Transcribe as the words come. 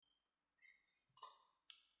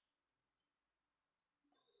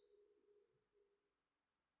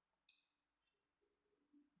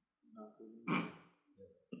Aku ni.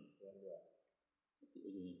 Ketik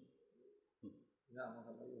ujungnya. Nak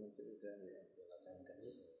makan lagi macam tu saya ambil. Jangan cankan ni.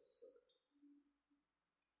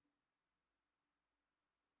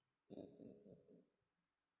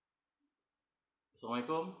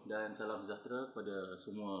 Assalamualaikum dan salam sejahtera kepada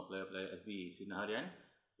semua player-player FB Sinar Harian,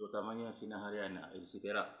 terutamanya Sinar Harian edisi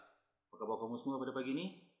Perak. Apa khabar kamu semua pada pagi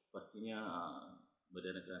ini? Pastinya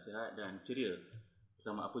berada dalam sihat dan ceria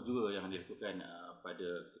bersama apa juga yang dilakukan pada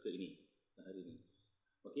ketika ini, hari ini.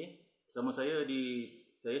 Okey, bersama saya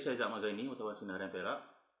Syahzad Mazaini, wartawan Sinar Harian Perak,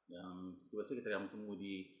 yang biasa kita akan bertemu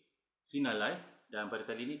di Sinar Live, dan pada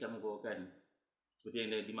kali ini kami bawakan seperti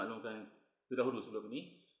yang dimaklumkan terdahulu sebelum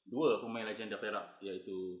ini, dua pemain legenda Perak,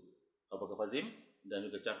 iaitu Bakar Fadzim dan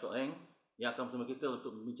juga Chan Kok Heng, yang akan bersama kita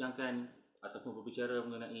untuk membincangkan ataupun berbicara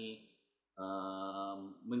mengenai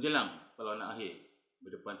menjelang perlawanan akhir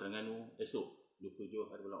berdepan Terengganu esok 27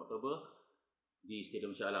 hari bulan Oktober di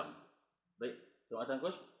Stadium Shah Alam. Baik, selamat datang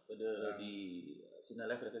Coach pada di Sinar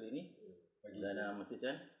Live pada kali ini. Dan Masih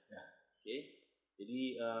Chan. Ya. Okey.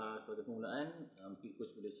 Jadi sebagai permulaan, mungkin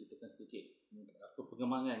Coach boleh ceritakan sedikit apa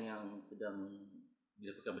perkembangan yang sedang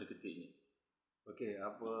dilakukan pada ketika ini. Okey,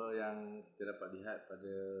 apa yang kita dapat lihat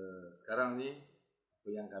pada sekarang ni, apa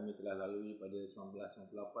yang kami telah lalui pada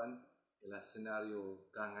 1998 ialah senario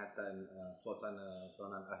kehangatan suasana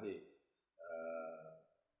perlawanan akhir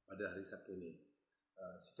pada hari Sabtu ni.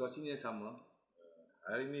 Situasinya sama.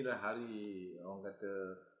 Hari ni adalah hari orang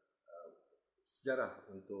kata sejarah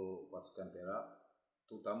untuk pasukan Perak,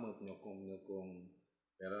 terutama penyokong-penyokong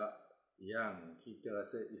Perak yang kita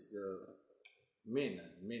rasa is the main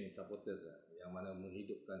supporters yang mana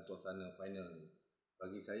menghidupkan suasana final ni.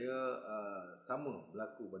 Bagi saya sama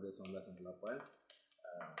berlaku pada 1998,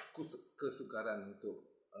 kesukaran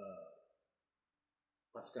untuk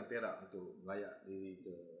pasukan Perak untuk melayak diri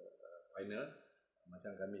ke final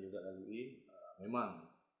macam kami juga lalui. Memang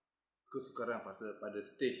kesukaran pada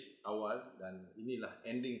stage awal, dan inilah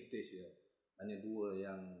ending stage dia. Hanya dua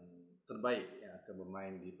yang terbaik yang akan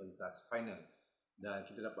bermain di pentas final, dan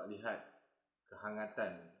kita dapat lihat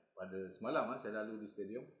kehangatan pada semalam. Saya lalu di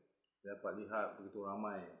stadium, saya dapat lihat begitu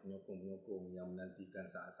ramai penyokong-penyokong yang menantikan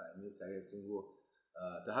saat-saat ini. Saya sungguh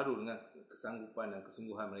terharu dengan kesanggupan dan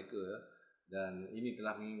kesungguhan mereka, dan ini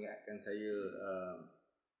telah mengingatkan saya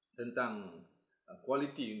tentang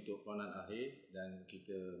kualiti untuk perlawanan akhir, dan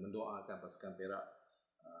kita mendoakan pasukan Perak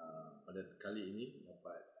pada kali ini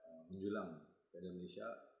dapat menjulang Piala Malaysia.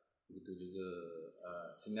 Begitu juga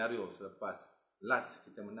senario selepas last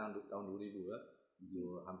kita menang tahun 2000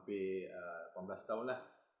 so hampir 18 tahun lah.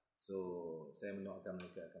 So saya mendoakan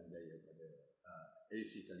mereka akan berjaya pada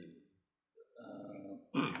edisi kali ini.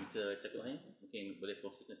 Mr. Chan Kok Heng, mungkin boleh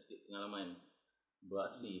kongsikan sikit pengalaman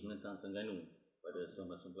beraksi menentang Terengganu pada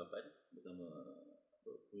 1998 bersama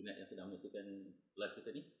peminat yang sedang menyaksikan live kita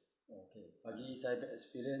ni. Okey, bagi saya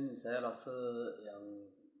experience, saya rasa yang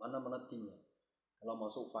mana-mana tim kalau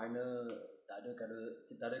masuk final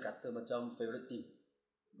kita ada kata macam favorite team.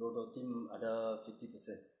 Dua team ada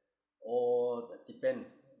 50%. Or depend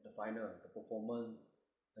the final, the performance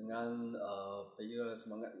dengan player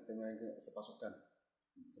semangat dengan sepasukan.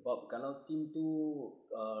 Sebab kalau tim tu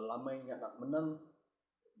lama ingat nak menang,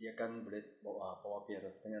 dia akan boleh bawa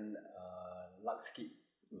piala dengan luck sikit.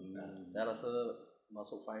 Saya rasa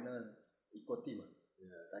masuk final ikut tim.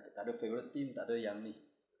 Tak ada favorite team, tak ada yang ni.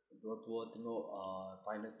 Dua-dua tengok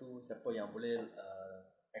final tu siapa yang boleh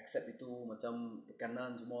accept itu, macam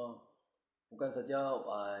tekanan semua. Bukan saja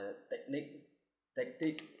taktik.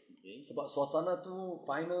 Okay. Sebab suasana tu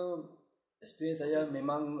final experience saya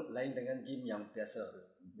memang lain dengan game yang biasa.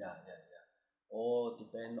 Ya. Oh,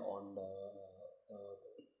 depend on the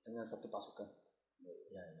dengan satu pasukan.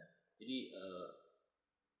 Ya. Jadi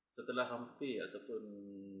setelah hampir ataupun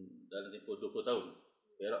dalam tempoh 20 tahun,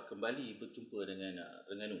 Perak kembali berjumpa dengan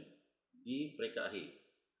Terengganu di peringkat akhir.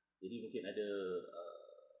 Jadi mungkin ada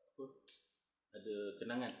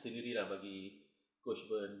kenangan sendirilah bagi Coach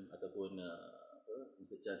Ben ataupun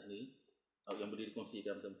Mr. Chan sendiri yang boleh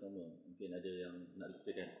dikongsikan bersama-sama. Mungkin ada yang nak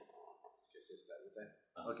diceritakan. Saya start betul.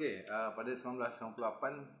 Okey, pada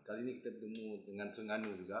 1998 kali ini kita bertemu dengan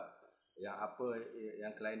Terengganu juga.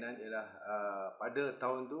 Yang kelainan ialah pada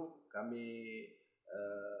tahun tu kami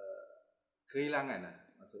kehilangan,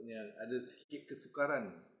 maksudnya ada sedikit kesukaran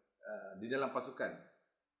di dalam pasukan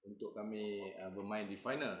untuk kami bermain di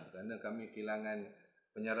final, kerana kami kehilangan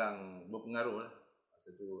penyerang berpengaruh masa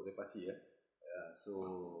tu Repasi so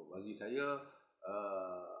bagi saya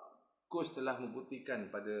coach telah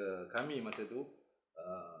membuktikan pada kami masa tu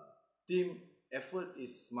team effort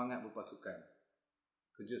is semangat berpasukan,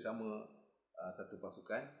 kerjasama satu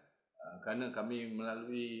pasukan. kerana kami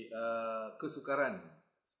melalui kesukaran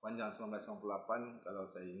sepanjang 1998 kalau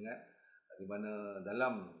saya ingat, di mana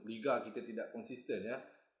dalam liga kita tidak konsisten ya.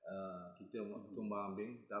 Kita tumbang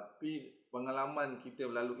ambing, tapi pengalaman kita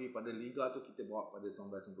melalui pada liga tu kita bawa pada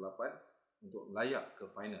 1998 untuk layak ke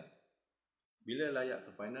final. Bila layak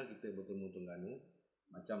ke final, kita bertemu Terengganu.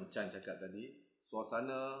 Macam Chan cakap tadi,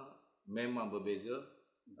 suasana memang berbeza.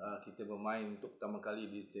 Kita bermain untuk pertama kali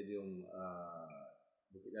di stadium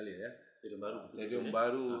Bukit Jalil ya. Stadium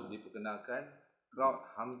baru diperkenalkan, crowd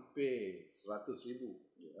hampir 100,000.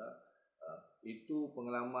 Itu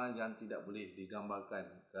pengalaman yang tidak boleh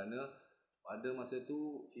digambarkan, kerana pada masa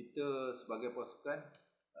tu kita sebagai pasukan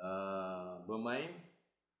bermain,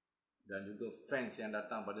 dan juga fans yang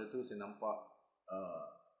datang pada tu saya nampak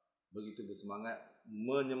begitu bersemangat,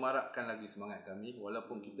 menyemarakkan lagi semangat kami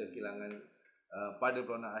walaupun kita kehilangan pada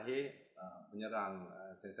peronak akhir penyerang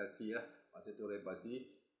sensasi lah masa tu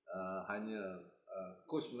Repasi, hanya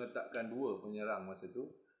coach meletakkan 2 penyerang masa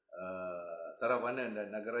tu, Saravanan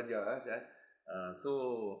dan Nagaraja kan.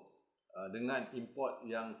 Dengan import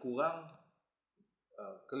yang kurang,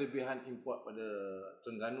 kelebihan import pada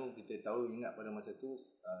Terengganu kita tahu, ingat pada masa tu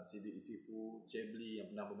Sidik Isifu, Chebli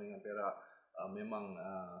yang pernah bermain dengan Perak, memang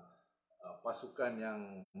pasukan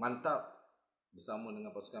yang mantap bersama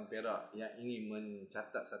dengan pasukan Perak yang ingin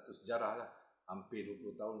mencatat satu sejarah lah. Hampir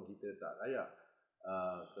 20 tahun kita tak layak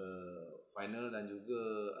ke final dan juga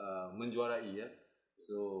menjuarai ya.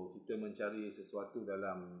 So kita mencari sesuatu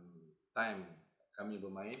dalam time kami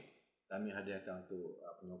bermain, kami hadiahkan untuk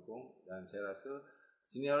penyokong, dan saya rasa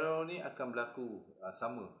senario ni akan berlaku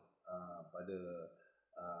sama pada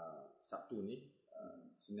Sabtu ni.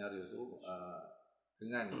 Senario tu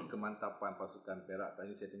dengan kemantapan pasukan Perak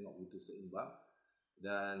kali ini saya tengok begitu seimbang,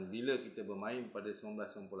 dan bila kita bermain pada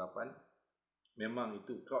 1998 memang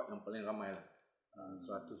itu crowd yang paling ramai lah,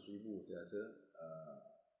 100,000 saya rasa.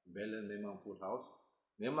 Balance memang full house.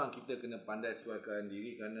 Memang kita kena pandai sesuaikan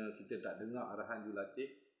diri, kerana kita tak dengar arahan jurulatih.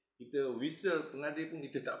 Kita whistle pengadil pun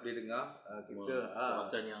kita tak boleh dengar.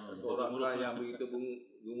 Sorakan yang begitu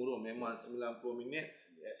gemuruh. Memang 90 minit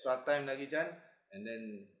extra time lagi Chan, and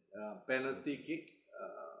then penalty kick,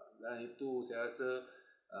 dan itu saya rasa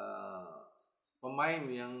pemain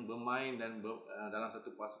yang bermain dan dalam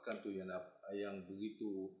satu pasukan tu yang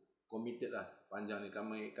begitu committed lah sepanjang ni.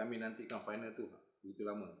 Kami nantikan final tu begitu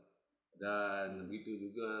lama, dan begitu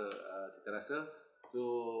juga kita rasa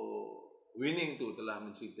winning tu telah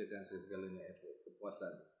menceritakan segalanya, effort,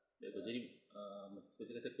 kepuasan. Jadi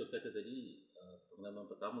seperti kata coach kata tadi, pengalaman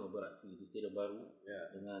pertama beraksi di stadium baru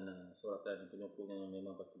dengan sorakan penyokong yang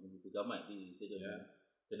memang pasti begitu gamai di stadium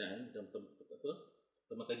kenaan, dan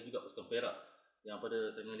pertama kali juga pasukan Perak yang pada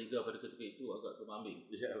saingan liga pada ketika itu agak sembambing.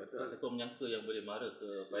 Ya betul. Siapa menyangka yang boleh mara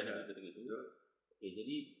ke final ketika itu. Okey,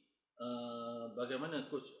 jadi bagaimana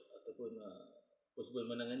coach ataupun coach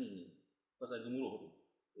menangani pasal gemuruh tu?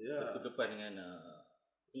 Ke depan dengan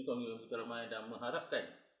penyokong yang begitu ramai dan mengharapkan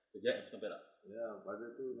kejayaan pasukan Perak. Ya, pada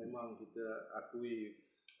tu memang kita akui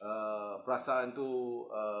perasaan tu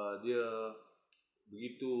dia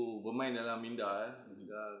begitu bermain dalam minda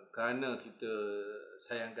kerana kita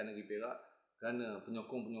sayangkan negeri Perak, kerana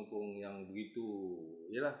penyokong-penyokong yang begitu,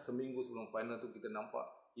 yalah, seminggu sebelum final tu kita nampak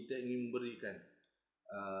kita ingin memberikan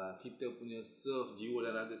kita punya serve jiwa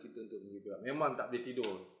dan raga kita untuk negeri Perak. Memang tak boleh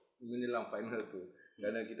tidur menjelang final tu,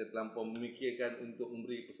 kerana kita terlampau memikirkan untuk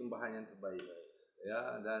memberi persembahan yang terbaik.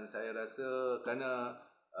 Ya, dan saya rasa kerana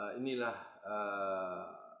inilah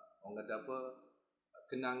orang kata apa,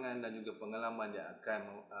 kenangan dan juga pengalaman yang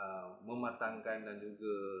akan mematangkan dan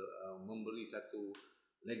juga memberi satu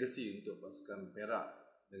legacy untuk pasukan Perak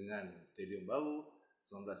dengan stadium baru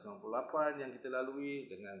 1998 yang kita lalui,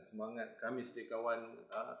 dengan semangat kami setikawan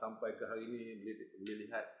sampai ke hari ini boleh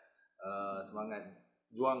lihat semangat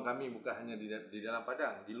juang kami bukan hanya di dalam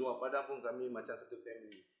padang, di luar padang pun kami macam satu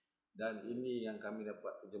family. Dan ini yang kami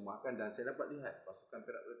dapat terjemahkan, dan saya dapat lihat pasukan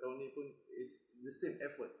Perak pada tahun ni pun is the same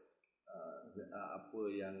effort apa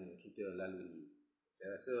yang kita lalui.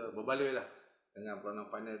 Saya rasa berbaloi lah dengan peranan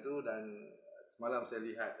final tu, dan semalam saya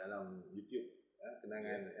lihat dalam YouTube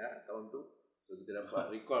kenangan tahun tu, so kita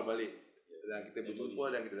dapat recall balik dan kita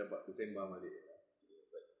berjumpa dan kita dapat bersembang balik.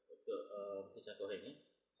 Untuk Mr. Chan Kok Heng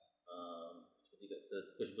seperti kata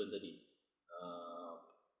Coach Ben tadi,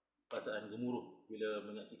 perasaan gemuruh bila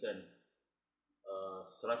menyaksikan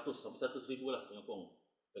 100 sampai 100,000 lah penyokong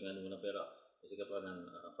Terengganu dengan Perak menyaksikan peranan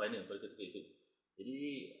final pada ketika itu. Jadi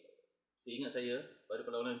seingat saya pada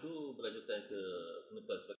perlawanan itu berlanjutan ke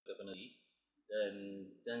penentuan sebagai penalti, dan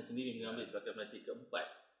Chan sendiri mengambil sebagai penalti keempat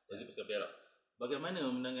bagi pasukan Perak. Bagaimana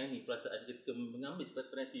menangani perasaan ketika mengambil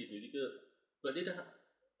sebagai penalti itu, jika sebab dia dah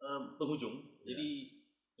penghujung. Jadi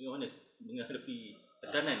bagaimana menghadapi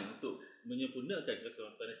tekanan untuk menyempurnakan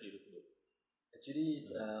sebagai penalti tersebut? Actually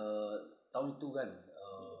tahun itu kan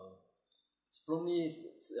sebelum ni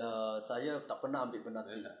saya tak pernah ambil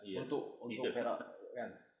penalti untuk Perak kan.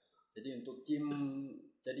 Jadi untuk tim,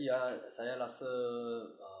 jadi saya rasa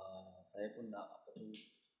saya pun nak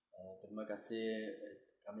terima kasih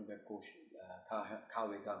kami punya coach Kak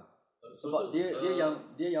Wegang. Sebab dia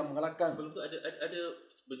yang mengalahkan. Sebelum tu ada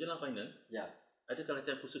berjalan final. Ya. Adakah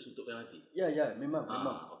latihan khusus untuk penalti? Ya memang.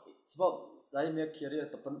 Okay. Sebab saya punya career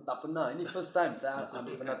tak pernah. Ini first time saya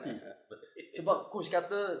ambil penalti. Sebab coach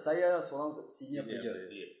kata saya seorang senior player.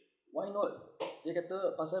 Why not? Dia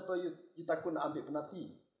kata pasal apa you takut nak ambil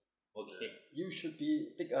penalti? Okay. You should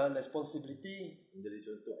take a responsibility. Menjadi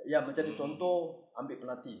contoh. Ya, menjadi contoh, ambil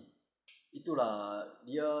penalti. Itulah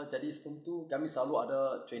dia. Jadi sebelum tu kami selalu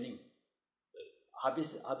ada training.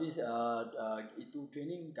 Habis itu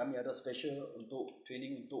training, kami ada special untuk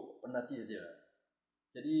training untuk penalti saja.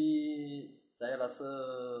 Jadi saya rasa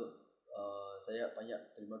saya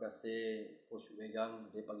banyak terima kasih Coach Wegang.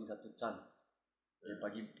 Dia bagi satu chance. Dia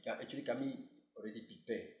bagi, actually kami already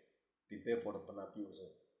prepare for the penalty also.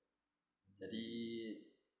 Jadi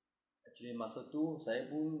actually masa tu saya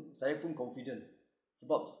pun confident.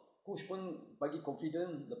 Sebab coach pun bagi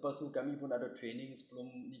confident. Lepas tu kami pun ada training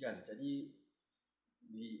sebelum ni kan. Jadi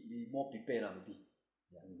we more prepare lah lebih.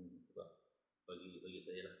 Sebab bagi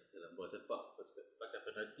saya lah dalam bola sepak, sepakat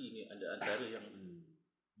penalti ni ada antara yang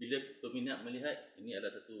bila peminat melihat ini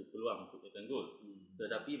adalah satu peluang untuk mencetak gol.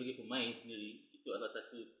 Tetapi bagi pemain sendiri itu adalah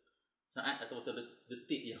satu saat atau satu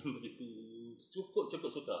detik yang begitu cukup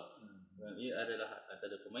sukar. Dan ia adalah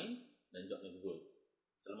antara pemain dan juga yang gol.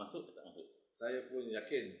 Setelah masuk atau tak masuk. Saya pun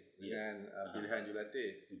yakin dengan pilihan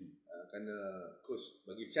jurulatih kerana coach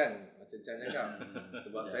bagi Chan macam Chan cakap.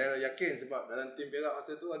 Sebab saya yakin sebab dalam tim Perak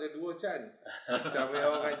masa tu ada 2 Chan. Chan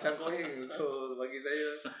Kok dengan Chan Kok Heng. So bagi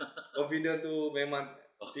saya confident tu memang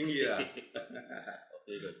tinggi lah.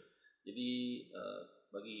 Okay, good. Jadi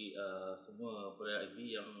bagi semua pelajar FB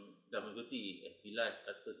yang sedang mengikuti FB Live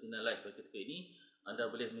atau Sinar Live pada ketika ini,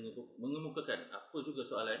 anda boleh mengemukakan apa juga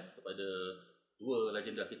soalan kepada dua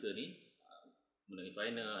legenda kita ni mengenai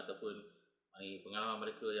final ataupun pengalaman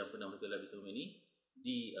mereka yang pernah mereka lalui sebelum ini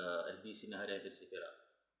di FB Sinar Harian edisi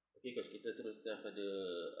Perak. Okey coach, kita teruskan pada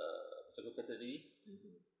macam aku kata tadi,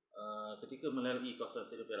 ketika melalui kawasan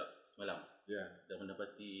Stadium Perak semalam dan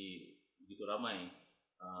mendapati begitu ramai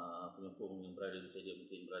penyokong yang berada di stadium,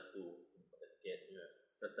 mungkin beratur pada tiket.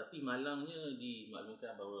 Tetapi malangnya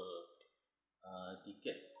dimaklumkan bahawa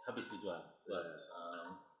tiket habis dijual. Sebab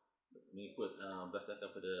mengikut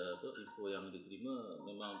berdasarkan pada info yang diterima,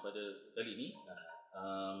 memang pada kali ini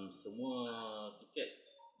semua tiket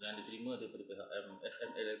yang diterima daripada pihak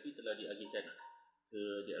FMLLP telah diagihkan ke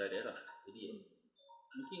daerah-daerah. Jadi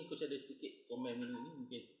mungkin coach ada sedikit komen ini,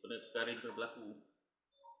 mungkin perkara yang berlaku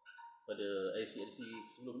pada edisi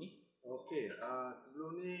sebelum ni. Okey,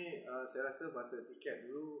 sebelum ni saya rasa masa tiket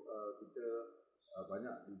dulu kita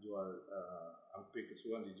banyak dijual, hampir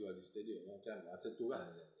keseluruhan dijual di stadium macam masa tu lah,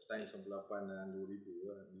 tahun 98 dan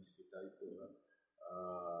 2000 lah, di sekitar itu lah.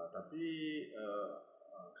 Tapi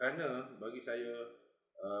kerana bagi saya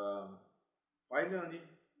final ni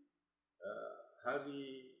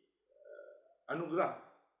hari anugerah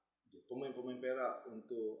pemain-pemain Perak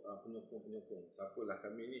untuk penyokong-penyokong. Siapalah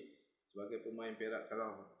kami ni sebagai pemain Perak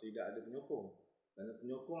kalau tidak ada penyokong. Kerana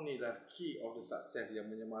penyokong ni adalah key of the success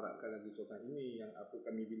yang menyemarakkan lagi suasana ini yang apa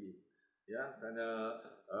kami believe. Ya, kerana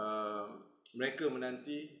mereka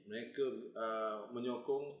menanti, mereka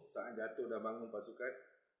menyokong saat jatuh dan bangun pasukan.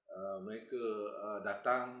 Mereka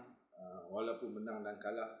datang walaupun menang dan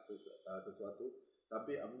kalah sesuatu.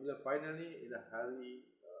 Tapi apabila final ni ialah hari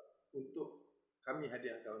untuk kami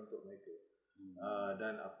hadiahkan untuk mereka.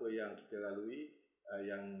 Dan apa yang kita lalui,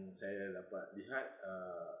 yang saya dapat lihat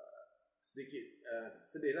sedikit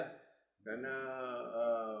sedih lah. Kerana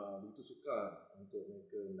begitu sukar untuk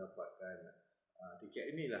mereka mendapatkan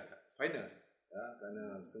tiket inilah final.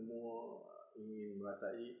 Kerana semua ingin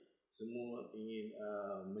merasai, semua ingin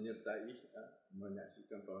menyertai,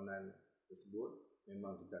 menyaksikan perlawanan tersebut.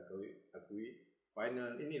 Memang kita akui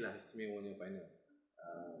final inilah istimewanya final.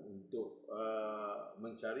 Untuk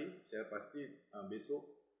mencari, saya pasti besok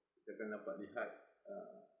kita akan dapat lihat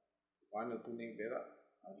warna kuning Perak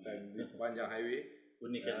akan di sepanjang highway.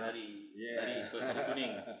 Kuning kan hari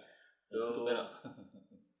kuning.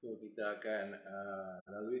 So kita akan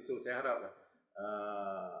lalui. So saya harap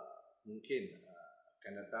mungkin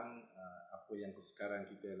akan datang apa yang sekarang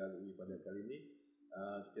kita lalui pada kali ini,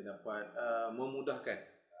 kita dapat memudahkan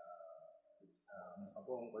apa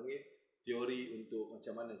orang panggil teori untuk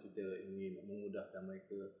macam mana kita ingin memudahkan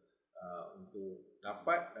mereka untuk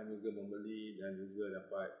dapat dan juga membeli dan juga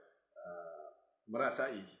dapat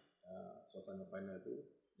merasai suasana final tu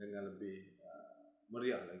dengan lebih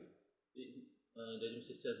meriah lagi. Dari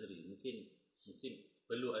Mr. Chan sendiri, mungkin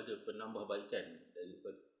perlu ada penambahbaikan dari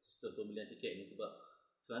sistem pembelian tiket ni, sebab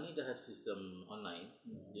sekarang ni dah ada sistem online.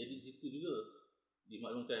 Jadi di situ juga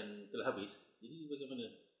dimaklumkan telah habis. Jadi bagaimana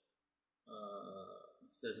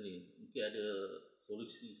Mr. Chan sendiri, mungkin ada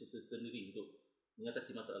solusi sendiri untuk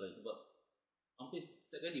mengatasi masalah ini, sebab hampir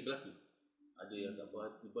setiap kali berlaku ada yang tak puas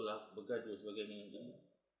hati, bergaduh sebagainya. Mr.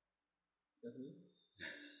 Chan sendiri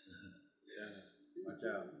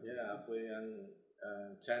Macam apa yang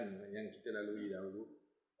Chan yang kita lalui dahulu,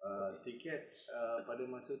 tiket pada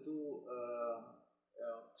masa tu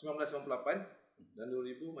 1998 dan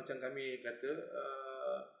 2000 macam kami kata,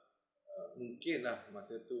 mungkinlah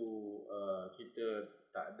masa tu kita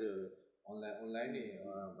tak ada online ni,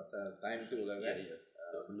 pasal time tu lah kan.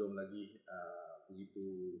 Belum lagi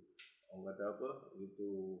begitu, orang kata apa,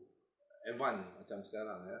 begitu advance macam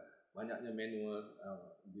sekarang ya. Banyaknya manual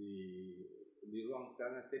di ruang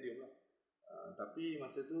pekarangan stadium lah. Tapi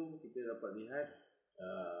masa tu kita dapat lihat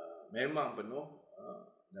memang penuh,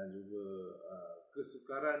 dan juga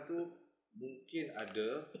kesukaran tu mungkin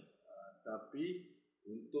ada, tapi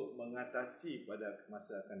untuk mengatasi pada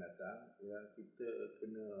masa akan datang ya, kita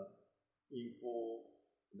kena info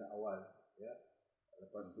pada awal ya.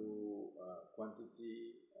 Lepas tu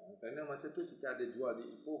kuantiti, kerana masa tu kita ada jual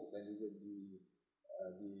di Ipoh dan juga di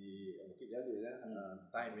Bukit Jalil ya.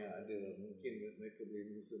 Time yang ada, mungkin mereka boleh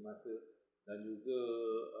mengisi masa, dan juga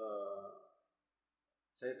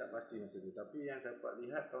saya tak pasti masa tu, tapi yang saya dapat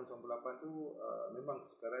lihat tahun 98 tu memang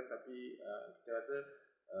kesukaran, tapi kita rasa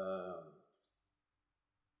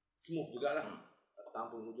smooth jugalah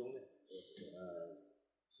tanpa hujung dia.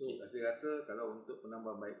 So saya rasa kalau untuk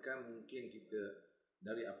penambahbaikan, mungkin kita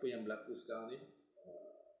dari apa yang berlaku sekarang ni,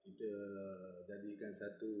 kita jadikan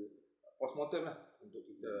satu postmortem lah untuk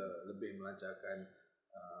kita lebih melancarkan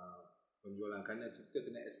penjualan, kerana kita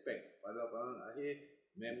kena expect pada akhir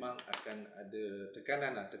memang akan ada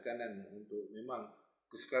tekanan untuk memang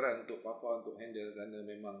kesukaran untuk Pafa untuk handle, kerana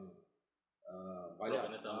memang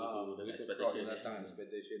banyak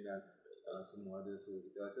expectation dan semua ada. So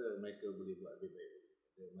kita rasa mereka boleh buat lebih baik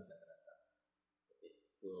pada masa akan datang.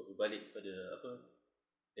 So berbalik pada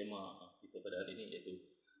tema kita pada hari ini, iaitu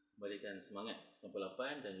Mengembalikan Semangat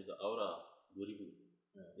 98 dan juga Aura 2000.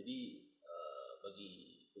 Jadi bagi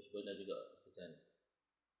Coach Ben dan juga Mr. Chan,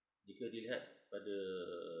 jika dilihat pada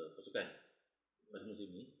pasukan pada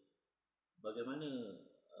musim ini, bagaimana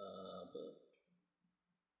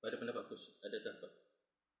pada pendapat Coach, adakah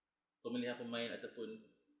pemilihan pemain ataupun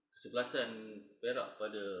kesebelasan Perak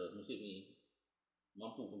pada musim ini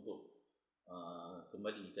mampu untuk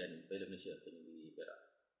kembalikan Piala Malaysia ke negeri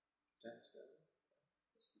Perak?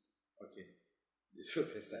 Okey. So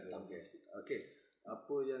saya start. Okey.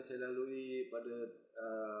 Apa yang saya lalui pada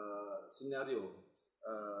senario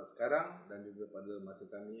sekarang dan juga pada masa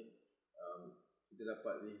kami, kita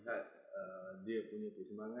dapat lihat dia punya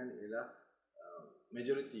kesemangan ialah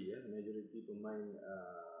majoriti pemain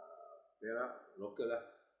Perak lokal lah,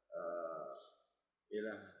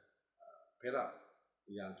 ialah Perak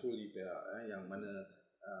yang truly Perak, yang mana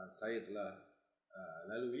saya telah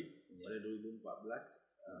lalui pada 2014.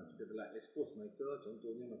 Kita telah expose mereka,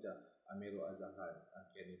 contohnya macam Amirul Azhan,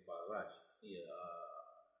 Kenny Parash,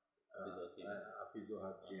 Hafizul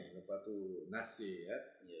Hakim, lepas tu Nasir ya.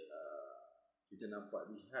 Kita nampak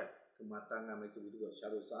lihat kematangan mereka juga.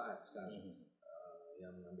 Syarul Saad sekarang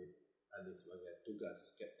yang mengambil alih sebagai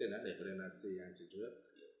tugas kapten daripada Nasir yang cedera.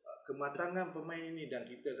 Kematangan pemain ini, dan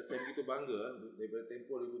kita rasa begitu bangga daripada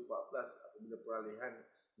tempoh 2014 apabila peralihan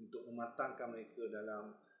untuk mematangkan mereka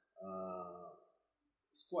dalam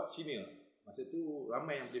skuad senior. Masa tu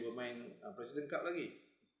ramai yang boleh bermain President Cup lagi,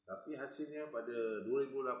 tapi hasilnya pada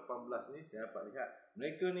 2018 ni saya dapat lihat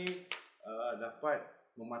mereka ni dapat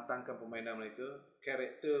mematangkan permainan mereka,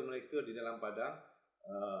 karakter mereka di dalam padang,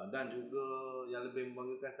 dan juga yang lebih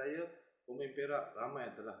membanggakan saya, pemain Perak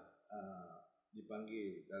ramai yang telah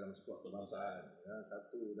dipanggil dalam skuad kebangsaan ya.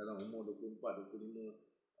 Satu dalam umur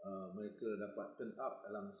 24-25 mereka dapat turn up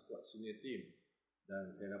dalam skuad senior team. Dan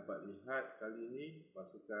saya dapat lihat kali ini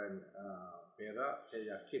pasukan Perak,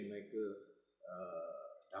 saya yakin mereka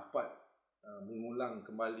dapat mengulang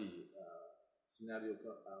kembali senario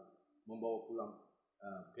membawa pulang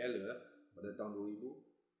piala pada tahun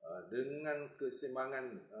 2000 dengan kesemangan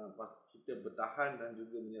kita bertahan dan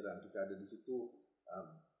juga menyerang. Kita ada di situ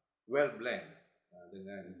well blend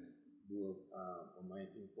dengan dua pemain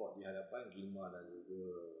import di hadapan Gilmar dan juga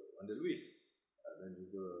Wanda Lewis, dan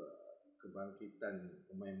juga kebangkitan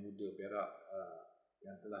pemain muda Perak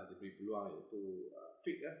yang telah diberi peluang, iaitu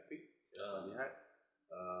Fik saya dapat lihat,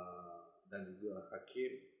 dan juga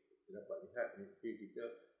Hakim. Kita dapat lihat midfield kita,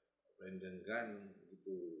 Brandon Gunn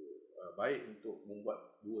begitu baik untuk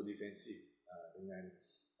membuat dua defensif dengan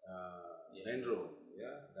Landro,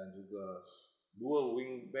 dan juga dua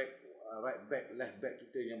wing back, right back, left back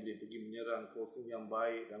kita yang boleh pergi menyerang, crossing yang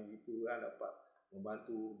baik, dan begitu dapat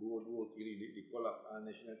membantu dua-dua kiri di call up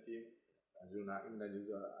national team. Azrul Naim dan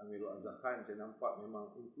juga Amirul Azhar Khan, saya nampak memang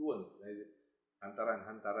influence dari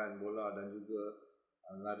hantaran-hantaran bola dan juga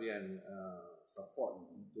larian support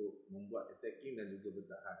untuk membuat attacking dan juga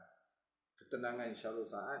bertahan. Ketenangan Syarul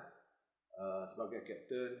Saad sebagai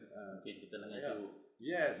kapten, mungkin ketenangan itu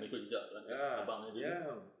mengikut jejak abang dia.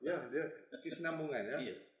 Dia kesinambungan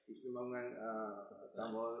kesinambungan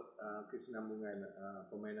kesinambungan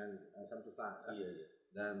permainan Syamsul Saad.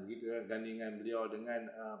 Dan begitu gandingan beliau dengan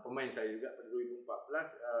pemain saya juga pada 2014,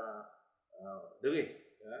 Derih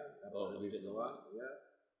dapat lebih peluang.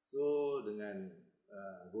 So dengan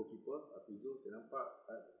goalkeeper Afizul, saya nampak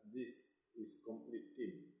this is complete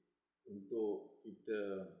team untuk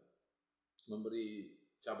kita memberi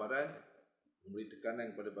cabaran, memberi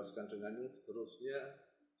tekanan kepada pasukan Terengganu. Seterusnya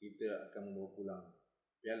kita akan membawa pulang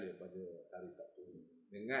piala pada hari Sabtu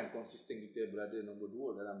dengan konsisten kita berada nombor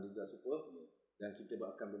 2 dalam Liga Super, dan kita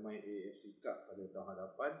akan bermain AFC Cup pada tahun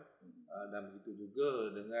hadapan, dan begitu juga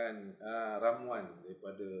dengan ramuan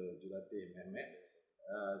daripada jurulatih Mehmet.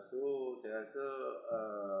 So saya rasa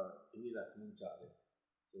inilah kemuncak dia.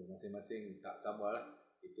 So masing-masing tak sabarlah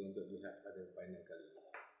kita untuk lihat pada final kali ini.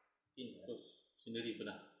 Mungkin terus sendiri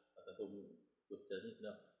pernah, ataupun Coach Charles ni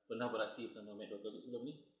pernah beraksi bersama Mehmet Dr. sebelum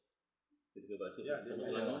ni? Ketika beraksi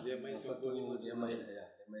bersama dia main Super 5, dia main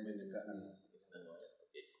dekat ni.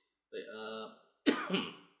 Okey. Baik,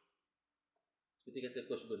 seperti kata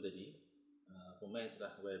Coach Ben tadi, pemain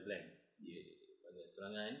telah well blend di bahagian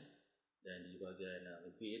serangan dan di bahagian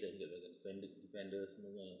midfield dan juga bahagian defender,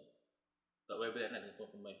 semuanya tak well blend dengan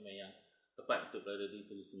pemain-pemain yang tepat untuk berada di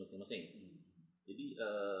posisi masing-masing. Jadi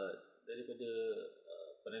daripada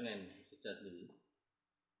pandangan secara sendiri,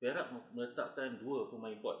 Perak meletakkan 2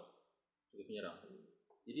 pemain import sebagai penyerang.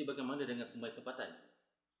 Jadi bagaimana dengan pemain tempatan?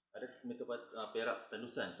 Ada pemain Perak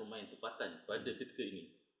tandusan pemain tempatan pada ketika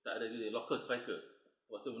ini? Tak ada local striker,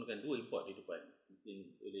 terpaksa menggunakan 2 import di depan. Mungkin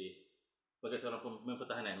oleh sebagai seorang pemain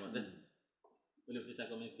pertahanan, boleh bercerita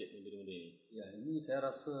komen sikit benda-benda ini? Ya, ini saya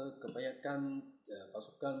rasa kebanyakan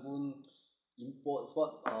pasukan pun import,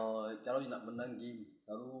 sebab kalau nak menang game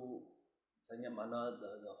selalu saya ingat mana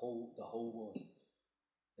the whole world.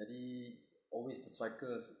 Jadi always the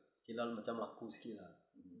strikers kira macam laku sikit lah.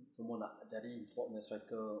 Semua nak jadi importnya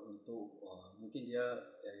striker untuk mungkin dia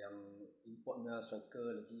yang importnya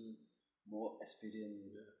striker lagi more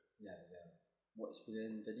experience. More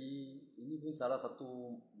experience. Jadi ini pun salah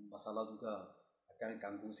satu masalah juga, akan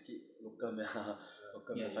ganggu sikit local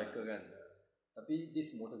striker kan. Tapi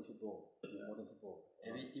this modern football.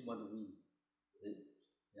 Every team want to win.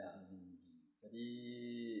 Jadi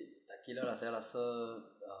tak kira lah, saya rasa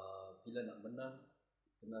bila nak menang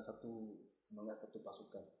kena satu semangat satu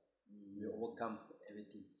pasukan. We overcome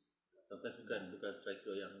everything. Sometimes bukan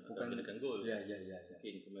striker yang akan kenakan gol.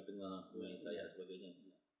 Mungkin pemain tengah, pemain sayap sebagainya.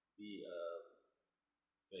 Jadi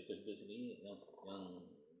striker sendiri yang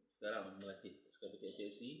sekarang melatih pasukan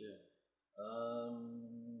KFC,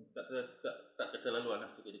 tak keterlaluan lah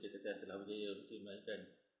ketika dikatakan telah berjaya mungkin melainkan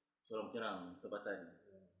seorang penyerang tempatan.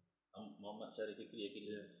 Muhammad Syarif Fikri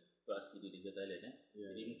akhirnya beraksi di Liga Thailand.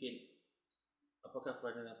 Jadi mungkin apakah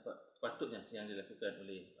pandangan sepatutnya yang dilakukan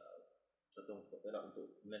oleh Satuan Sepak Perak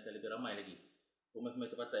untuk melainkan lebih ramai lagi pemain-pemain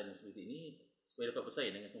tempatan seperti ini supaya dapat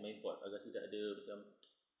bersaing dengan pemain import, agar tidak ada macam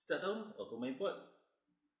setiap tahun pemain import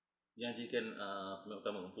yang jadikan pemain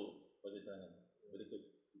utama untuk bahagian serangan. Boleh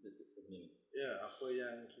kita sebut ini? Ya, apa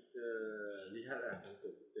yang kita lihatlah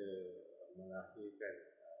untuk kita melahirkan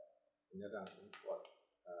penyerang import,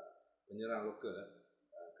 penyerang lokal,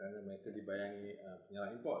 kerana mereka dibayangi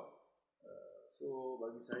penyerang import. So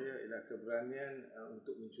bagi saya ialah keberanian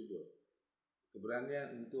untuk mencuba,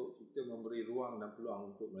 keberanian untuk kita memberi ruang dan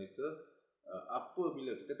peluang untuk mereka.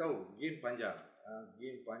 Apabila kita tahu game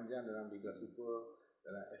panjang dalam Liga Super,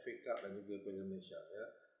 dalam FA Cup dan juga Piala Malaysia,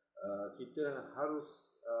 kita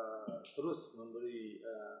harus terus memberi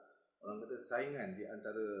orang kata saingan di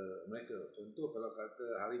antara mereka. Contoh kalau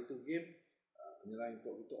kata hari itu game, penyerang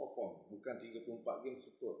import itu off form, bukan 34 game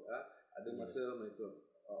super. Ada masa mereka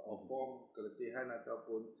off form, keletihan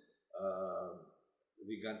ataupun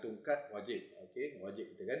digantung kad, wajib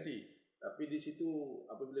kita ganti. Tapi di situ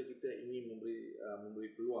apabila kita ingin memberi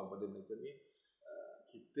peluang pada mereka ni,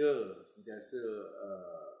 kita sentiasa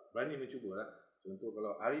berani mencuba lah. Contoh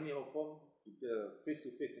kalau hari ni off form, kita face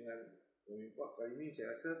to face dengan pemain import. Kali ni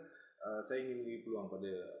saya rasa saya ingin memberi peluang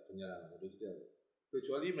pada penyerang pada kita.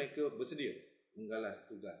 Kecuali mereka bersedia menggalas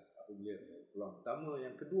tugas apabila peluang pertama.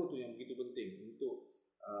 Yang kedua tu yang begitu penting untuk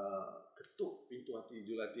ketuk pintu hati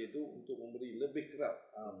jurulatih itu untuk memberi lebih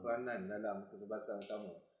kerap peranan dalam kesebelasan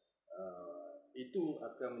utama. Itu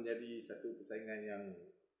akan menjadi satu persaingan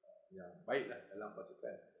yang baiklah dalam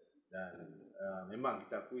pasukan. Dan memang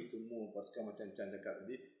kita akui semua pasukan macam Chan cakap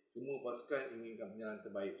tadi, semua pasukan inginkan penyerang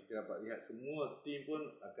terbaik. Kita dapat lihat semua tim pun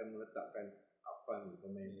akan meletakkan upfront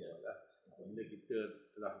pemain lah. Apabila kita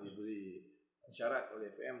telah diberi syarat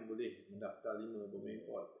oleh FM boleh mendaftar 5 pemain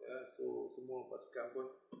import, so semua pasukan pun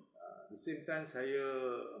the same time saya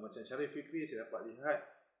macam Syarif Fikri, saya dapat lihat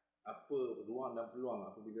apa ruang dan peluang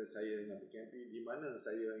apabila saya dengan PKMP, di mana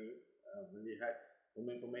saya melihat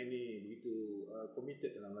pemain-pemain ni begitu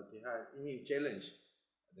committed dalam latihan, ingin challenge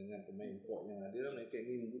dengan pemain import yang ada. Mereka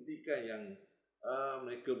ingin membuktikan yang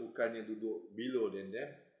mereka bukannya duduk below than them.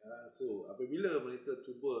 So apabila mereka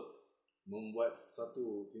cuba membuat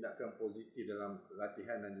sesuatu tindakan positif dalam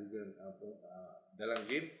latihan dan juga dalam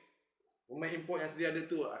game, pemain import yang sedia ada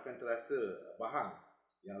tu akan terasa bahang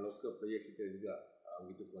yang local player kita juga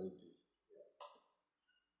begitu kualiti.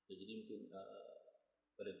 Jadi mungkin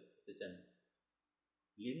pada Mr. Chan,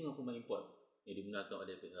 5 pemain import yang dibenarkan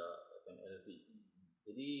oleh pihak FMLP.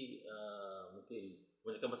 Jadi mungkin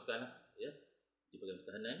kebanyakan pasukan lah, ya, di bahagian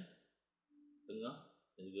pertahanan, tengah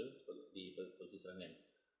dan juga di posisi serangan.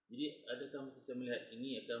 Jadi adakah Mr. Chan melihat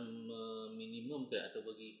ini akan meminimumkan atau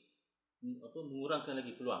mengurangkan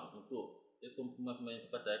lagi peluang untuk pemain-pemain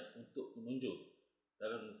tempatan untuk menunjuk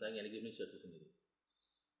dalam saingan Liga Malaysia itu sendiri?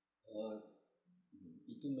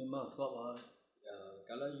 Itu memang sebab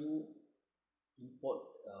kalau you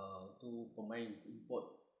import tu pemain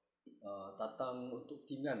import datang untuk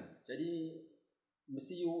tim kan, jadi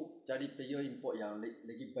mesti you cari player import yang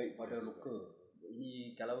lagi baik pada lokal.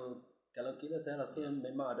 Ini kalau kira saya rasa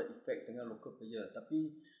memang ada efek dengan local player.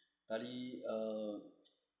 Tapi tadi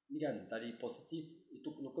ni kan tadi positif, itu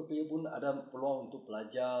local player pun ada peluang untuk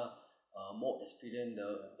belajar more experience the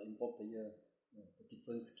import player, the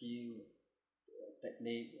different skill,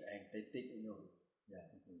 technique and tactic, you know.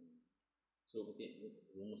 So mungkin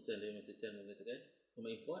rumusan dari Mr. Chan mengatakan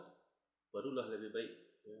pemain import barulah lebih baik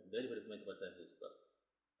daripada pemain tempatan. Sebab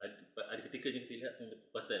ada ketika kita lihat pemain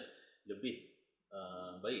tempatan lebih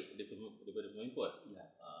baik daripada pemain import.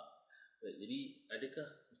 Jadi adakah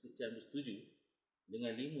Mr. Chan bersetuju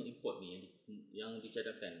dengan 5 import ni yang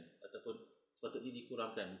dicadangkan, ataupun sepatutnya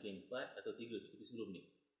dikurangkan mungkin 4 atau 3 seperti sebelum ni,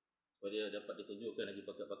 supaya dapat ditunjukkan lagi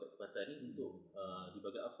bakat-bakat tempatan ni untuk di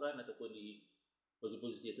bahagian upfront ataupun di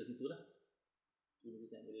posisi-posisi tertentu lah. Mr.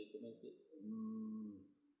 Chan boleh komen sikit?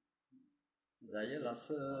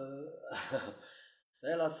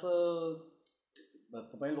 Saya rasa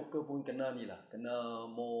pemain lokal pun kena ni lah, kena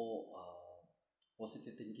more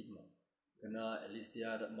positive thinking lah. Kena at least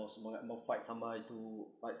dia ada mau semangat, mau fight sama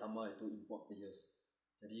itu import players.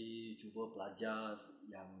 Jadi cuba pelajar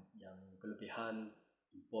yang kelebihan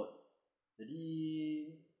import. Jadi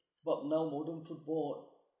sebab now modern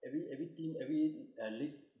football, every team, every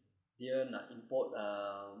league dia nak import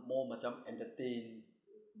more macam entertain,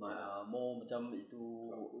 more macam itu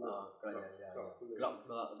club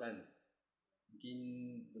kan. Mungkin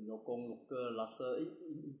menyokong lokal, rasa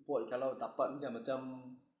import kalau dapat kan, macam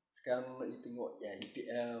sekarang tengok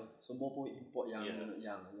EPL semua pun import yang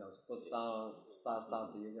superstar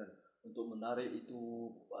dia kan, untuk menarik itu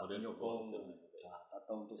menyokong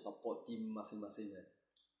atau untuk support tim masing-masing kan.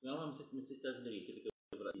 Pengalaman Mr. Chan sendiri ketika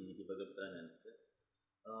beraksi di bahagian pertahanan,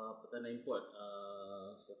 pertahanan import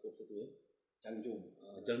siapa satu Chan Kok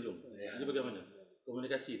Heng. Jadi bagaimana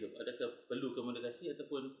komunikasi tu? Adakah perlu komunikasi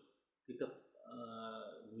ataupun kita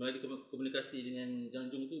melalui komunikasi dengan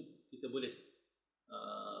Chan Kok tu kita boleh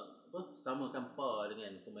samakan par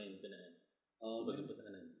dengan pemain berkenaan bagi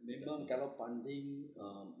pertahanan? Memang kalau banding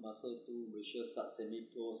masa tu Malaysia start semi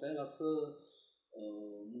pro, saya rasa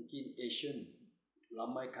mungkin Asian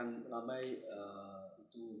ramai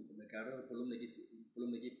itu negara belum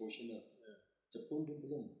lagi profesional. Jepun pun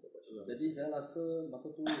belum. Jadi saya rasa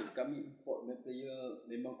masa tu kami import player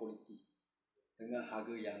memang quality dengan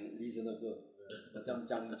harga yang reasonable. Macam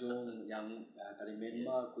Chan Kok yang dari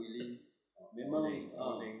Myanmar, Kuilin, memang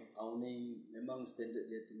Auning memang standard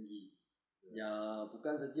dia tinggi. Ya,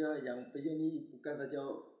 bukan saja yang player ni bukan saja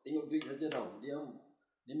tengok duit saja tau. Dia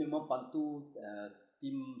memang bantu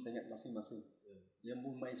tim sangat masing-masing. dia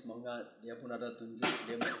pun main semangat, dia pun ada tunjuk,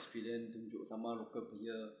 dia main experience, tunjuk sama local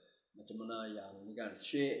player macam mana yang ni kan,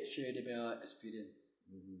 share dia punya experience.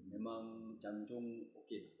 Memang Chan Kok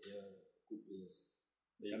okey, dia good players.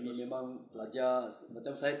 Kami memang pelajar,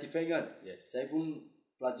 macam saya defend kan, saya pun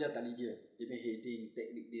pelajar tali dia punya heading,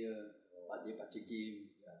 teknik dia, pakcik game.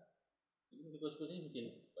 Jadi coach ni mungkin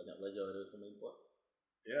banyak belajar dari pemain import.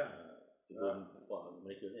 Ya. Sebelum import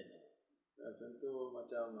mereka kan. Contoh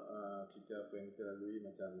macam kita apa yang kita lalui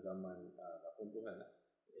macam zaman 80-an lah.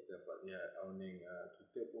 Kita dapat lihat awning,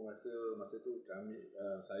 kita pun rasa masa tu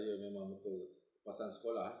saya memang betul pasan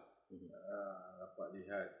sekolah dapat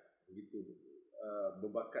lihat begitu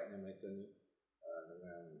berbakatnya mereka ni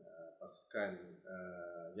dengan pasukan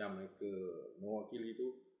yang mereka mewakili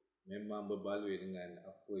tu memang berbaloi dengan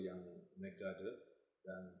apa yang mereka ada.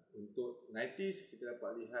 Dan untuk 90s kita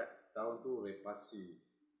dapat lihat tahun tu repasi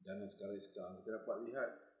jangan sekarang kita dapat lihat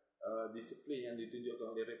disiplin yang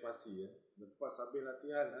ditunjukkan oleh repasi lepas habis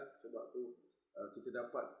latihan sebab tu kita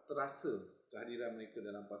dapat terasa kehadiran mereka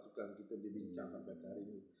dalam pasukan kita dibincang sampai ke hari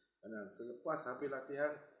ini. Kerana selepas habis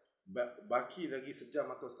latihan baki lagi sejam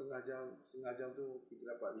atau setengah jam tu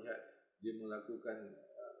kita dapat lihat dia melakukan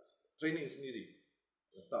training sendiri,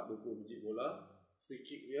 letak 20 biji bola, free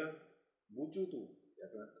kick dia bucu tu dia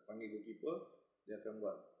akan panggil goalkeeper, dia akan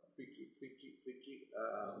buat free kick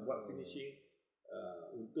buat finishing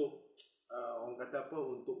untuk orang kata apa,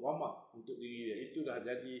 untuk warm up untuk diri dia. Itu dah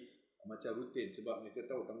jadi macam rutin sebab mereka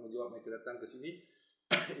tahu tanggungjawab mereka datang ke sini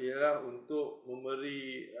ialah untuk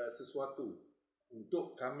memberi sesuatu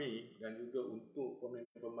untuk kami dan juga untuk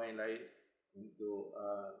pemain-pemain lain untuk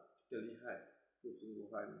kita lihat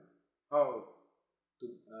kesungguhan how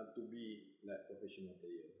to be like professional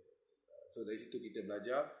player. So dari situ kita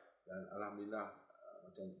belajar dan alhamdulillah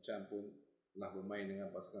macam Chan pun telah bermain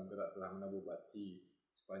dengan Pasukan Perak, telah menabur bakti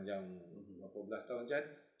sepanjang berapa belas tahun Chan?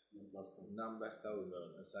 16 tahun.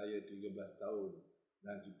 Saya 13 tahun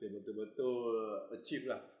dan kita betul-betul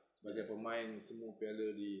achieve lah sebagai pemain semua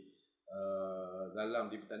piala di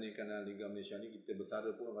dalam dipertandingkan dalam Liga Malaysia ni. Kita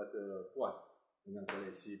bersara pun rasa puas dengan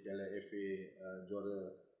koleksi piala FA,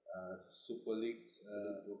 juara Super League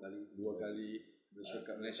dua kali,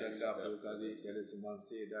 Malaysia Cup 2 kali, piala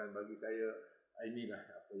Sumbangsih. Dan bagi saya inilah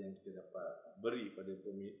apa yang kita dapat beri pada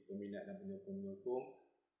peminat dan penyokong.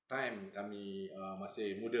 Time kami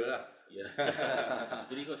masih muda lah.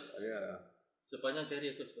 Jadi coach, sepanjang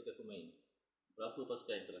karier coach sebagai pemain, berapa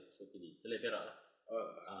pasukan yang telah coach pilih? Selain Perak lah.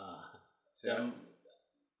 Dan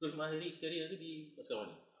coach mengakhiri karier tu di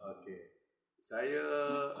pasukan mana? Okey. Saya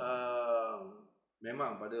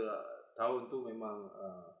memang pada tahun tu memang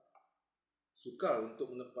sukar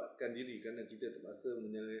untuk menempatkan diri kerana kita terpaksa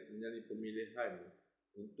menyalin pemilihan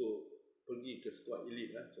untuk pergi ke skuad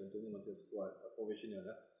elit lah, contohnya macam skuad profesional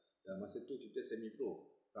lah. Dan masa tu kita semi pro.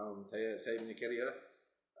 Tahun saya punya career lah.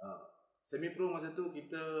 Semi pro masa tu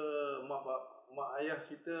kita mak ayah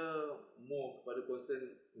kita more kepada concern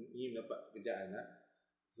ingin dapat pekerjaan lah.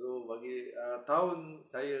 So bagi tahun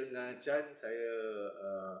saya dengan Chan, saya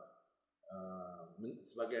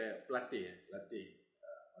sebagai pelatih.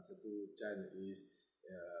 Masa tu Chan is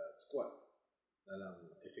squad dalam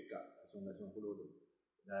FA Cup 1990 tu.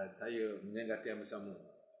 Dan saya menjadi latihan bersama.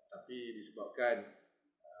 Tapi disebabkan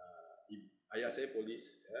ayah saya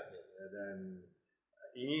polis dan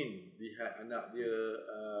ingin lihat anak dia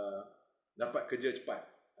dapat kerja cepat.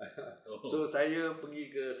 So saya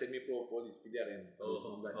pergi ke semi pro polis PDRM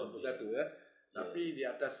 1991 Tapi di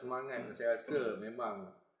atas semangat saya rasa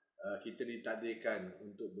memang kita ditakdirkan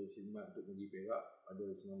untuk berkhidmat untuk negeri Perak pada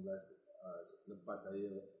 19 lepas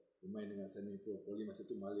saya bermain dengan semi pro poli masa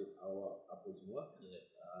tu Malik awak apa semua.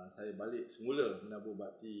 Saya balik semula menabur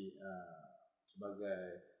bakti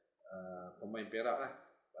sebagai pemain Perak lah.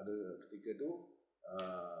 Pada ketika tu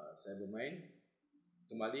saya bermain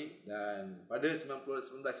kembali dan pada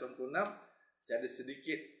 1996 saya ada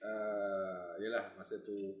sedikit yalah masa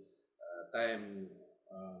tu time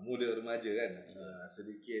muda remaja kan,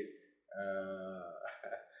 sedikit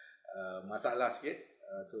masalah sikit.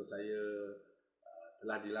 So saya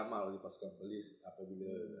telah dilamar oleh pasukan polis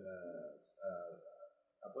apabila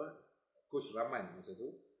Coach Rahman masa tu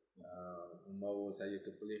membawa saya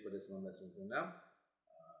ke Perlis pada 1996.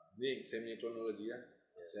 Ni saya punya kronologi lah.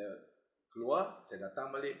 Saya keluar, saya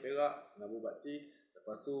datang balik Perak, nabur bakti.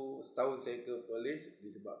 Lepas tu setahun saya ke Perlis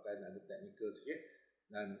disebabkan ada teknikal sikit.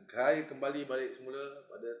 Dan saya kembali balik semula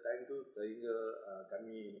pada time tu sehingga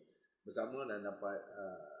kami bersama dan dapat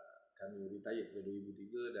kami retired pada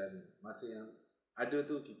 2003. Dan masa yang ada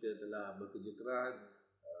tu kita telah bekerja keras.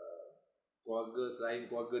 Keluarga selain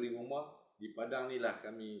keluarga di rumah, di Padang ni lah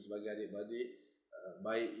kami sebagai adik-beradik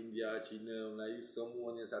baik India, China, Melayu,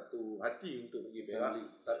 semuanya satu hati untuk pergi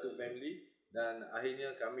Perak, satu family, dan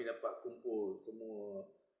akhirnya kami dapat kumpul semua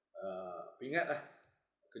pingat lah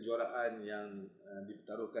kejuaraan yang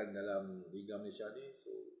dipertaruhkan dalam Liga Malaysia ni.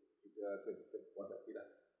 So kita rasa kita puas hati lah.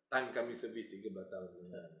 Time kami servis 13 tahun.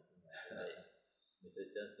 Mr.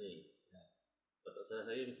 Chan ni, tak salah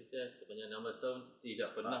saya, Mr. Chan sepanjang 16 tahun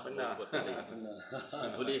tidak pernah pernah.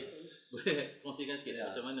 boleh kongsikan sikit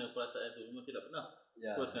macam mana perasaan tu? Memang tidak pernah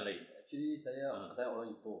teruskan lain. Actually saya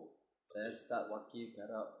orang Ipoh. Saya start wakil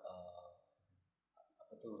Perak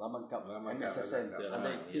Raman Cup, MSSN under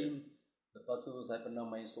 18. Lepas tu saya pernah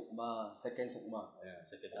main Sukma, second Sukma,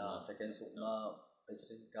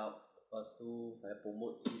 President Cup. Lepas tu saya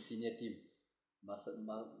promote di senior team.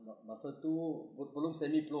 Masa tu belum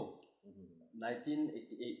semi pro.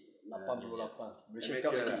 1988, 88 Malaysia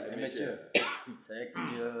Cup lagi, amateur. Saya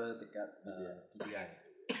kerja dekat TDI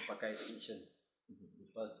sebagai technician.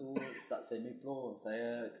 Lepas tu start semi pro,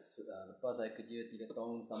 lepas saya kerja 3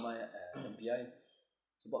 tahun sama MPI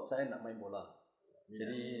sebab saya nak main bola.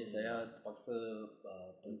 Jadi saya terpaksa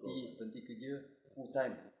berhenti kerja full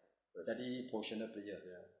time jadi professional player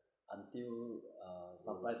until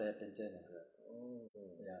sampai saya pension.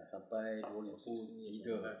 Sampai 2003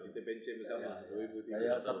 kita pension bersama. 2003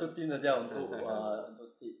 saya satu tim saja untuk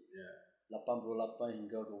state 88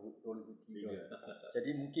 hingga 2003. Jadi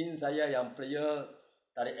mungkin saya yang player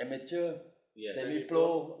dari amateur, semi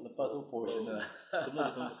pro, lepas tu professional. Semua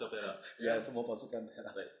bersama Pasukan Perak. Semua Pasukan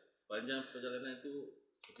Perak. Sepanjang perjalanan itu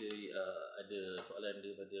seperti ada soalan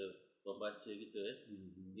daripada pembaca kita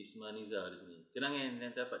Isma Niza di sini. Kenangan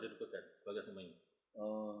yang dapat dilupakan sebagai pemain?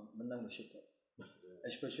 Menang Malaysia Cup,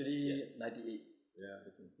 especially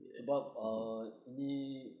 98. Sebab ini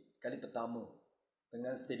kali pertama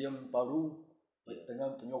dengan stadium baru,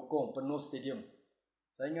 dengan penyokong penuh stadium.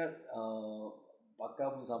 Saya ingat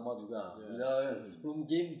Bakar pun sama juga. Bila sebelum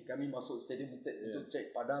game kami masuk stadium untuk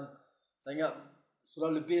cek padang, saya ingat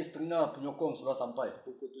sudah lebih setengah penyokong sudah sampai.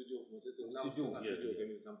 Pukul 7, masa tu 6:30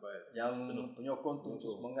 kami sampai. Yang penyokong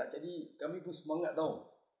tunjuk semangat. Jadi kami pun semangat tau.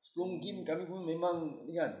 Sebelum game kami pun memang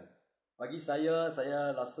ni kan. Bagi saya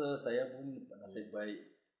rasa saya pun nasib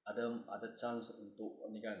baik ada chance untuk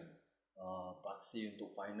ni kan paksi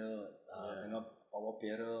untuk final dengan Power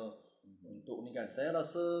Perak untuk ni kan. Saya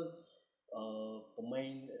rasa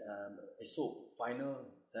pemain esok final,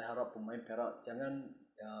 saya harap pemain Perak jangan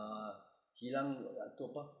hilang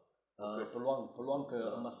peluang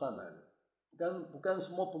keemasan. Bukan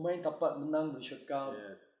semua pemain dapat menang Malaysia Cup.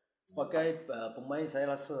 Sebagai pemain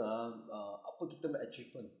saya rasa apa kita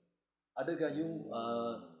achievement. Adakah you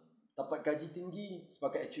dapat gaji tinggi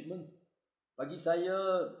sebagai achievement? Bagi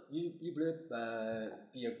saya you boleh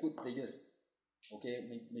be a good players. Okay,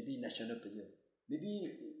 maybe national player.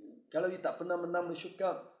 Maybe kalau you tak pernah menang Malaysia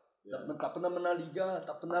Cup, tak pernah menang Liga,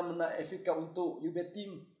 tak pernah menang FA Cup untuk you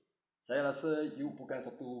team, saya rasa you bukan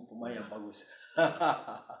satu pemain yang bagus.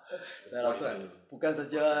 Saya rasa bukan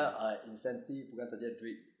saja insentif, bukan saja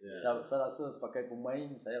duit. Saya rasa sebagai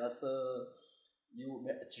pemain, saya rasa you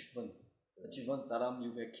make achievement dalam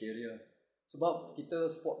you make career. Sebab kita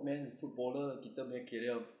sportman, footballer, kita make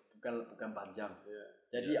career bukan panjang.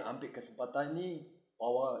 Jadi ambil kesempatan ni,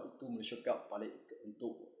 bawa itu Malaysia Cup balik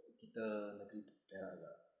untuk kita negeri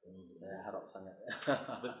Perak. Saya harap sangat.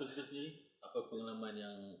 Betul sendiri, apa pengalaman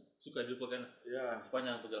yang suka dilupakan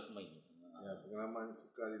sepanjang perjalanan pemain? Pengalaman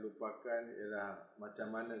suka dilupakan ialah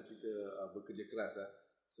macam mana kita bekerja keras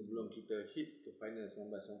sebelum kita hit ke final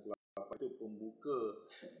 1998. Itu pembuka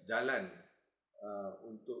jalan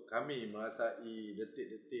untuk kami merasai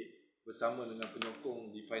detik-detik bersama dengan penyokong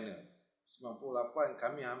di final. 98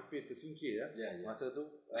 kami hampir tersingkir masa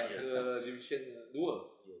tu ke Division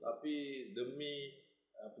 2. Tapi demi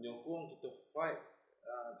penyokong kita fight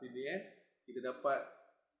till the end, kita dapat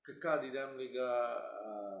kekal di dalam Liga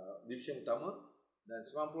Division utama. Dan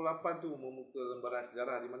 98 tu membuka lembaran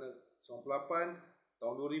sejarah di mana 98,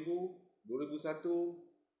 tahun 2000, 2001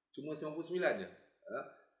 cuma 99 je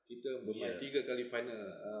kita bermain 3 kali final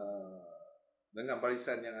dengan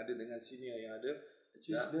barisan yang ada, dengan senior yang ada.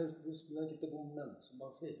 99 kita pun menang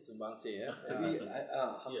Sumbangsi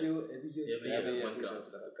hampir every year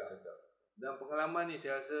satu kali. Dan pengalaman ni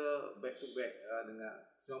saya rasa back to back dengan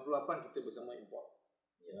 98 kita bersama import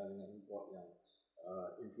dengan import yang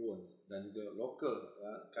influence dan juga local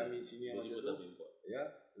kami senior masa tu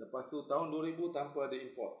lepas tu tahun 2000 tanpa ada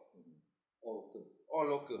import, all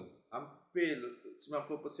local, hampir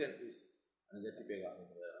 90% is jati Perak.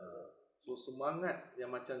 So semangat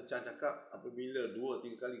yang macam Chan cakap, apabila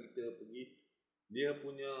 2-3 kali kita pergi, dia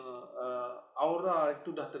punya aura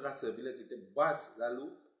itu dah terasa bila kita bas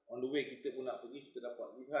lalu on the way kita pun nak pergi, kita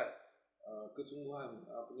dapat lihat kesungguhan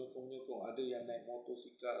penyokong-penyokong. Ada yang naik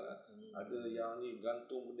motosikal, ada yang ni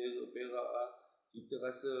gantung bendera Perak. Kita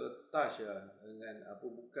rasa touch dengan apa,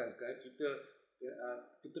 bukan sekarang kita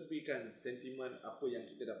ketepikan sentimen apa yang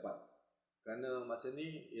kita dapat. Kerana masa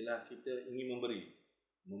ni ialah kita ingin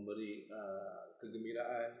memberi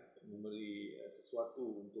kegembiraan, memberi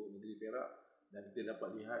sesuatu untuk negeri Perak, dan kita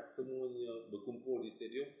dapat lihat semuanya berkumpul di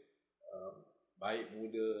stadium, baik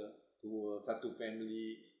muda, tua, satu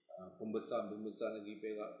family, pembesar negeri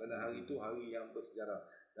Perak. Kerana hari itu hari yang bersejarah,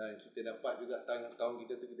 dan kita dapat juga tahun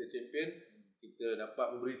kita tu kita champion, kita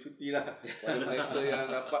dapat memberi cuti lah pada mereka yang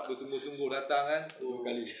dapat bersungguh-sungguh datang kan. So,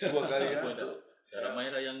 dua kali kan.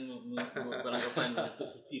 Ramai lah yang beranggapan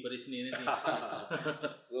untuk cuti pada sini nanti.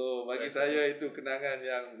 So bagi saya itu kenangan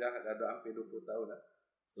yang dah ada hampir 20 tahun lah.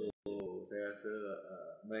 So saya rasa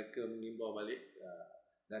mereka mengimbau balik,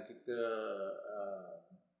 dan kita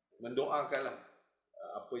mendoakanlah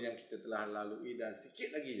apa yang kita telah lalui, dan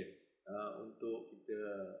sikit lagi je untuk kita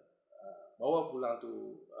bawa pulang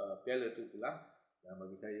tu piala tu pulang. Dan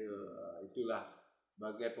bagi saya itulah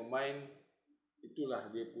sebagai pemain,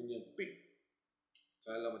 itulah dia punya peak.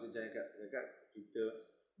 Kalau macam saya cakap, kita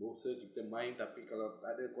bosa kita main, tapi kalau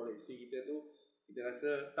tak ada koleksi kita tu, kita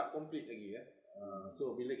rasa tak komplit lagi ya.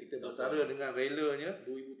 So bila kita bersara dengan relanya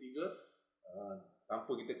 2003,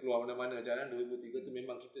 tanpa kita keluar mana-mana jalan, 2003 tu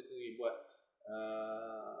memang kita sendiri buat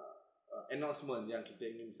announcement yang kita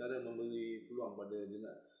ingin bersara, memberi peluang pada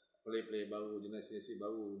player-player baru, generasi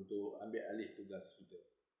baru untuk ambil alih tugas kita.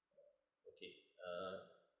 Okey.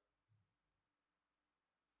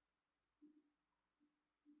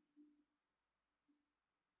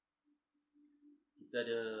 Kita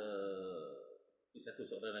ada satu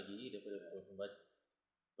soalan lagi daripada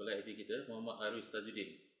pelajar FB kita, Muhammad Arwis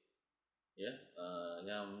Tajuddin. Ya,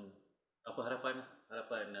 yang apa harapan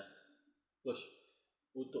coach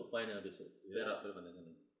untuk final besok? Perak pada pandangan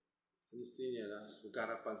ini. Semestinya lah, bukan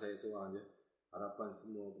harapan saya seorang je, harapan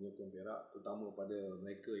semua penyokong Perak, terutama pada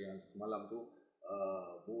mereka yang semalam tu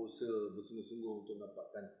berusaha bersungguh-sungguh untuk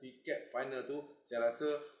dapatkan tiket final tu. Saya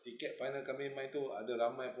rasa tiket final kami main tu ada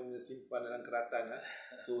ramai pun simpan dalam keratan.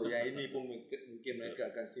 So yang ini pun mungkin mereka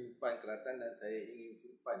akan simpan keratan, dan saya ingin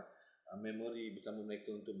simpan memori bersama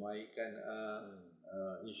mereka untuk mainkan.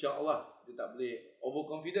 InsyaAllah kita tak boleh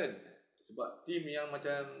overconfident, sebab tim yang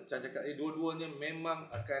macam Chan cakap ni, dua-duanya memang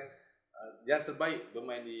akan yang terbaik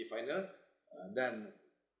bermain di final, dan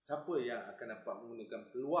siapa yang akan dapat menggunakan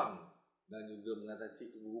peluang dan juga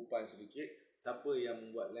mengatasi kegugupan sedikit, siapa yang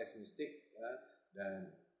membuat less mistake, dan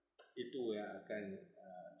itu yang akan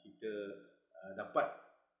kita dapat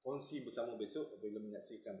kongsi bersama besok apabila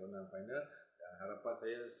menyaksikan perlawanan final. Dan harapan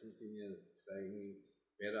saya semestinya saya ingin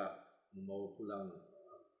Perak membawa pulang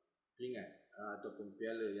peringkat ataupun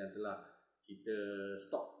piala yang telah kita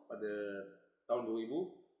stok pada tahun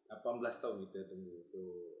 2018 tahun kita tunggu. So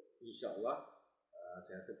insyaAllah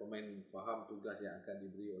saya rasa pemain faham tugas yang akan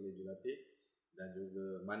diberi oleh jurulatih dan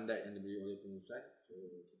juga mandat yang diberi oleh pengurusan.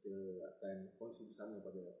 So kita akan kongsi bersama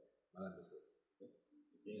pada malam besok.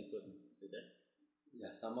 Ya,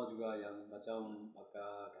 sama juga yang macam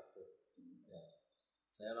Bakar kata. Ya.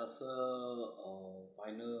 Saya rasa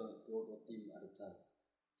final dua tim ada chance.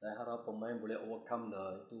 Saya harap pemain boleh overcome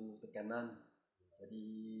itu tekanan. Jadi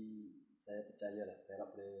saya percayalah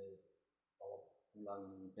Perak boleh bawa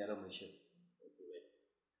pulang Piala Malaysia.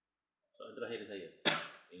 Soalan terakhir saya,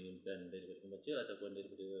 ini bukan daripada pembaca ataupun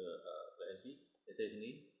daripada PSB, saya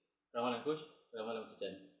sendiri. Ramalan coach, ramalan Mr.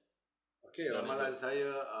 Chan. Okey, ramalan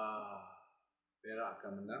saya Perak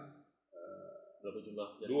akan menang. Berapa jumlah?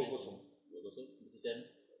 2-0. 2-0. Mr. Chan.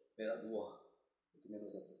 Perak 2. Tinggal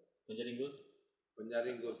 1. Penjaring gol?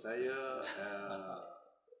 Penjaring gol saya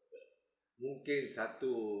mungkin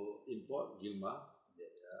satu import Gilma.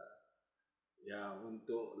 Ya,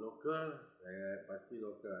 untuk lokal saya pasti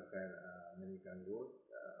lokal akan menangkan gol.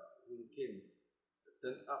 Mungkin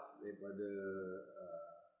turn up daripada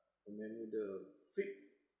pemain muda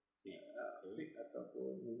Fik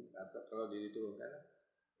ataupun kalau dia diturunkan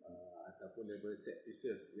ataupun daripada set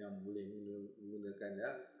pieces yang boleh menggunakan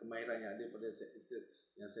kemahiran yang ada pada set pieces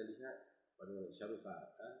yang saya lihat pada Syarul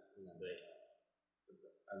Saad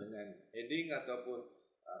dengan heading ataupun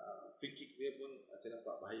free kick dia pun saya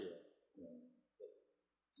nampak bahaya.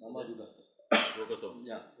 Sama juga 2-0.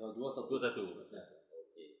 Ya, 2-1.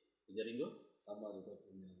 Okey. Penjaring gol? Sama juga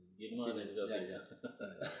Gilma dan juga ya.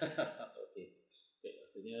 Okey. Baik,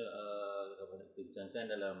 maksudnya kita bincangkan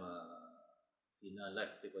dalam Sinar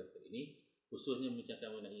Live kita ini, khususnya membincangkan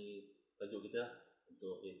mengenai tajuk kita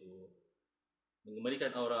untuk iaitu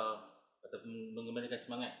mengembalikan aura ataupun mengembalikan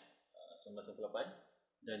semangat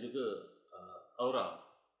 1998 dan juga Aura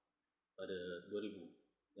pada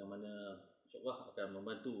 2000, yang mana insyaAllah akan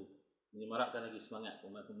membantu menyemarakkan lagi semangat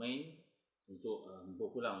pemain-pemain untuk membawa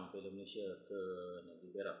pulang Piala Malaysia ke negeri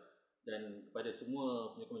Perak. Dan kepada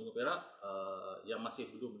semua penyokong Perak yang masih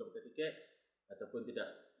belum mendapatkan tiket ataupun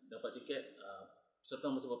tidak dapat tiket,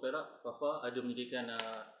 Persatuan Bola Sepak Perak Fafa ada menyediakan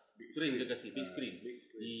big screen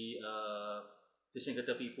di stesen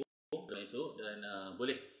kereta api Ipoh esok, dan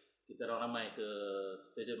boleh kita ramai ke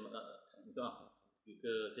stadium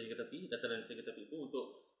ke stesen kereta api, dataran stesen kereta api Ipoh untuk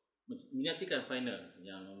menyaksikan final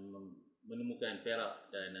yang menemukan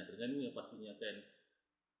Perak dan Terengganu yang pastinya akan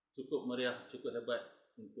cukup meriah, cukup hebat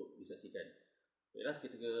untuk disaksikan. Baiklah,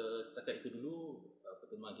 setakat itu dulu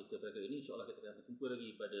pertemuan kita pada kali ini. InsyaAllah kita akan berjumpa lagi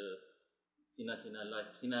pada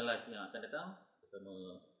sinar live yang akan datang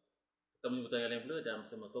bersama tetamu bertanya lain pula dan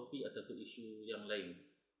bersama topik ataupun isu yang lain.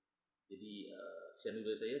 Jadi sekian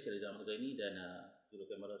dulu dari saya Rizal Ahmad Zaini dan juru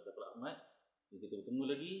kamera Safal Ahmad. Kita bertemu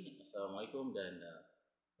lagi. Assalamualaikum dan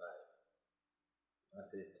bye. Terima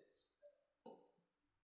kasih.